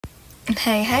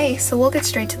Hey, so we'll get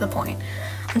straight to the point.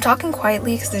 I'm talking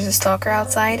quietly because there's a stalker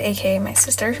outside, aka my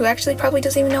sister, who actually probably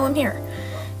doesn't even know I'm here.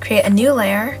 Create a new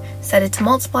layer, set it to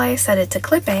multiply, set it to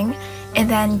clipping, and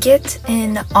then get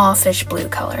an offish blue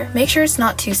color. Make sure it's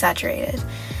not too saturated.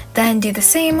 Then do the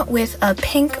same with a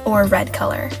pink or red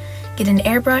color. Get an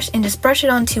airbrush and just brush it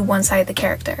onto one side of the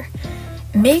character.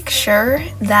 Make sure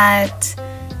that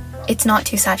it's not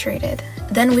too saturated.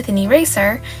 Then with an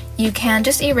eraser, you can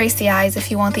just erase the eyes if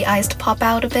you want the eyes to pop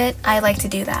out a bit. I like to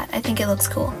do that. I think it looks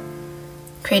cool.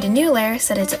 Create a new layer,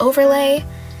 set it to overlay,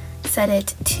 set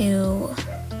it to...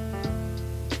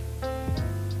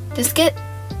 just get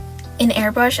an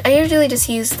airbrush. I usually just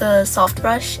use the soft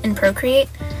brush in Procreate,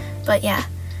 but yeah.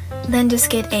 Then just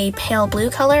get a pale blue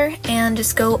color and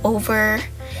just go over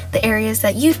the areas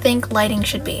that you think lighting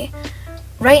should be.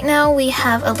 Right now we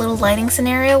have a little lighting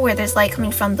scenario where there's light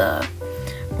coming from the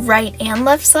right and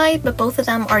left side, but both of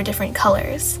them are different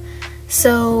colors.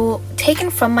 So,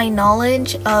 taken from my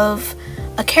knowledge of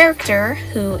a character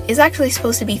who is actually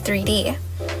supposed to be 3D.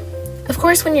 Of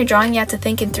course, when you're drawing, you have to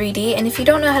think in 3D, and if you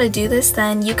don't know how to do this,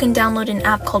 then you can download an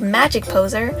app called Magic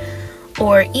Poser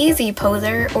or Easy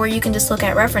Poser, or you can just look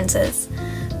at references.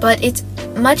 But it's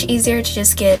much easier to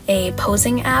just get a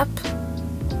posing app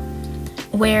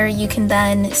where you can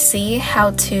then see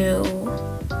how to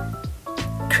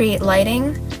create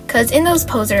lighting, because in those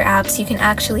poser apps you can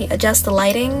actually adjust the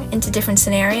lighting into different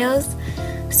scenarios.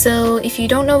 So if you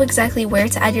don't know exactly where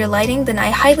to add your lighting, then I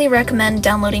highly recommend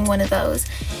downloading one of those.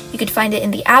 You could find it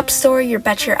in the App Store. You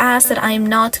bet your ass that I am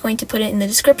not going to put it in the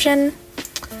description.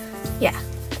 Yeah.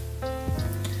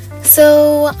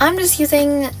 So I'm just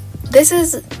using, this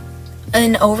is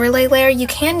an overlay layer. You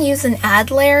can use an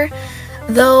add layer,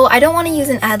 though I don't want to use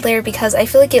an add layer because I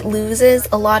feel like it loses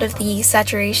a lot of the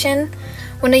saturation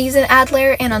when I use an add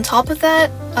layer, and on top of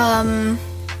that,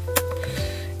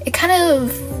 it kind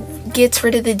of gets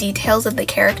rid of the details of the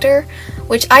character,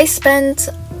 which I spent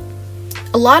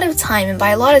a lot of time, and by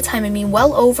a lot of time I mean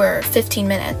well over 15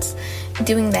 minutes,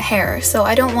 doing the hair, so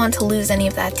I don't want to lose any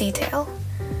of that detail.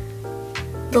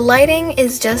 The lighting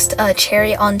is just a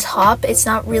cherry on top. It's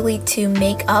not really to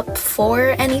make up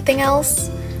for anything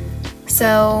else.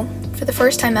 So for the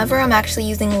first time ever, I'm actually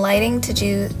using lighting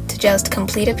to just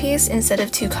complete a piece instead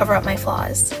of to cover up my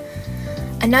flaws.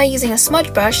 I'm now using a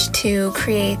smudge brush to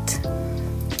create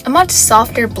a much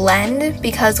softer blend,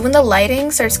 because when the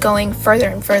lighting starts going further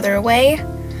and further away,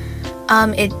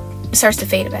 it starts to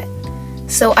fade a bit.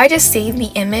 So I just saved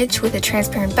the image with a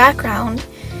transparent background,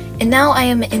 and now I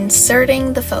am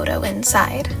inserting the photo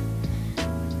inside.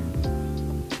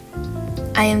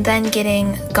 I am then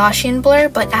getting Gaussian blur,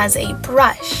 but as a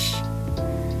brush.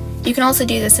 You can also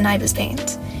do this in Ibis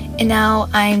Paint. And now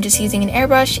I'm just using an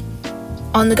airbrush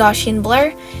on the Gaussian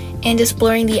blur and just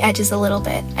blurring the edges a little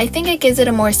bit. I think it gives it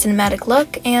a more cinematic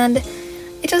look, and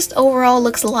it just overall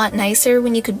looks a lot nicer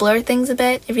when you could blur things a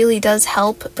bit. It really does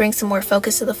help bring some more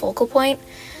focus to the focal point.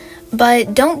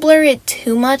 But don't blur it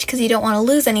too much because you don't want to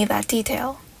lose any of that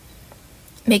detail.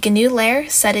 Make a new layer,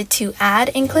 set it to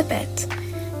add, and clip it.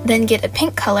 Then get a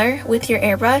pink color with your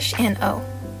airbrush and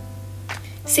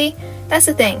see, that's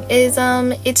the thing, is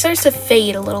it starts to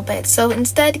fade a little bit, so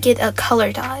instead get a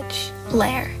color dodge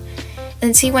layer.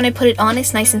 And see, when I put it on,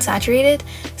 it's nice and saturated,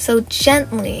 so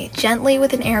gently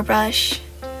with an airbrush,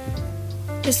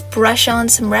 just brush on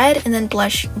some red and then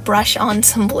brush on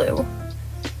some blue.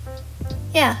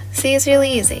 Yeah, see, it's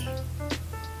really easy.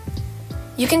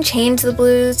 You can change the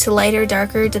blues to lighter,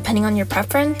 darker, depending on your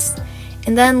preference,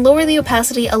 and then lower the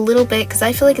opacity a little bit because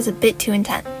I feel like it's a bit too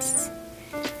intense.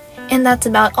 And that's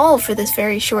about all for this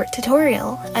very short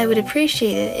tutorial. I would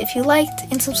appreciate it if you liked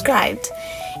and subscribed,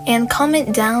 and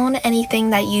comment down anything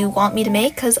that you want me to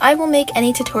make, because I will make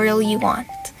any tutorial you want.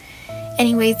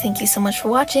 Anyway, thank you so much for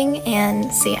watching, and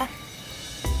see ya.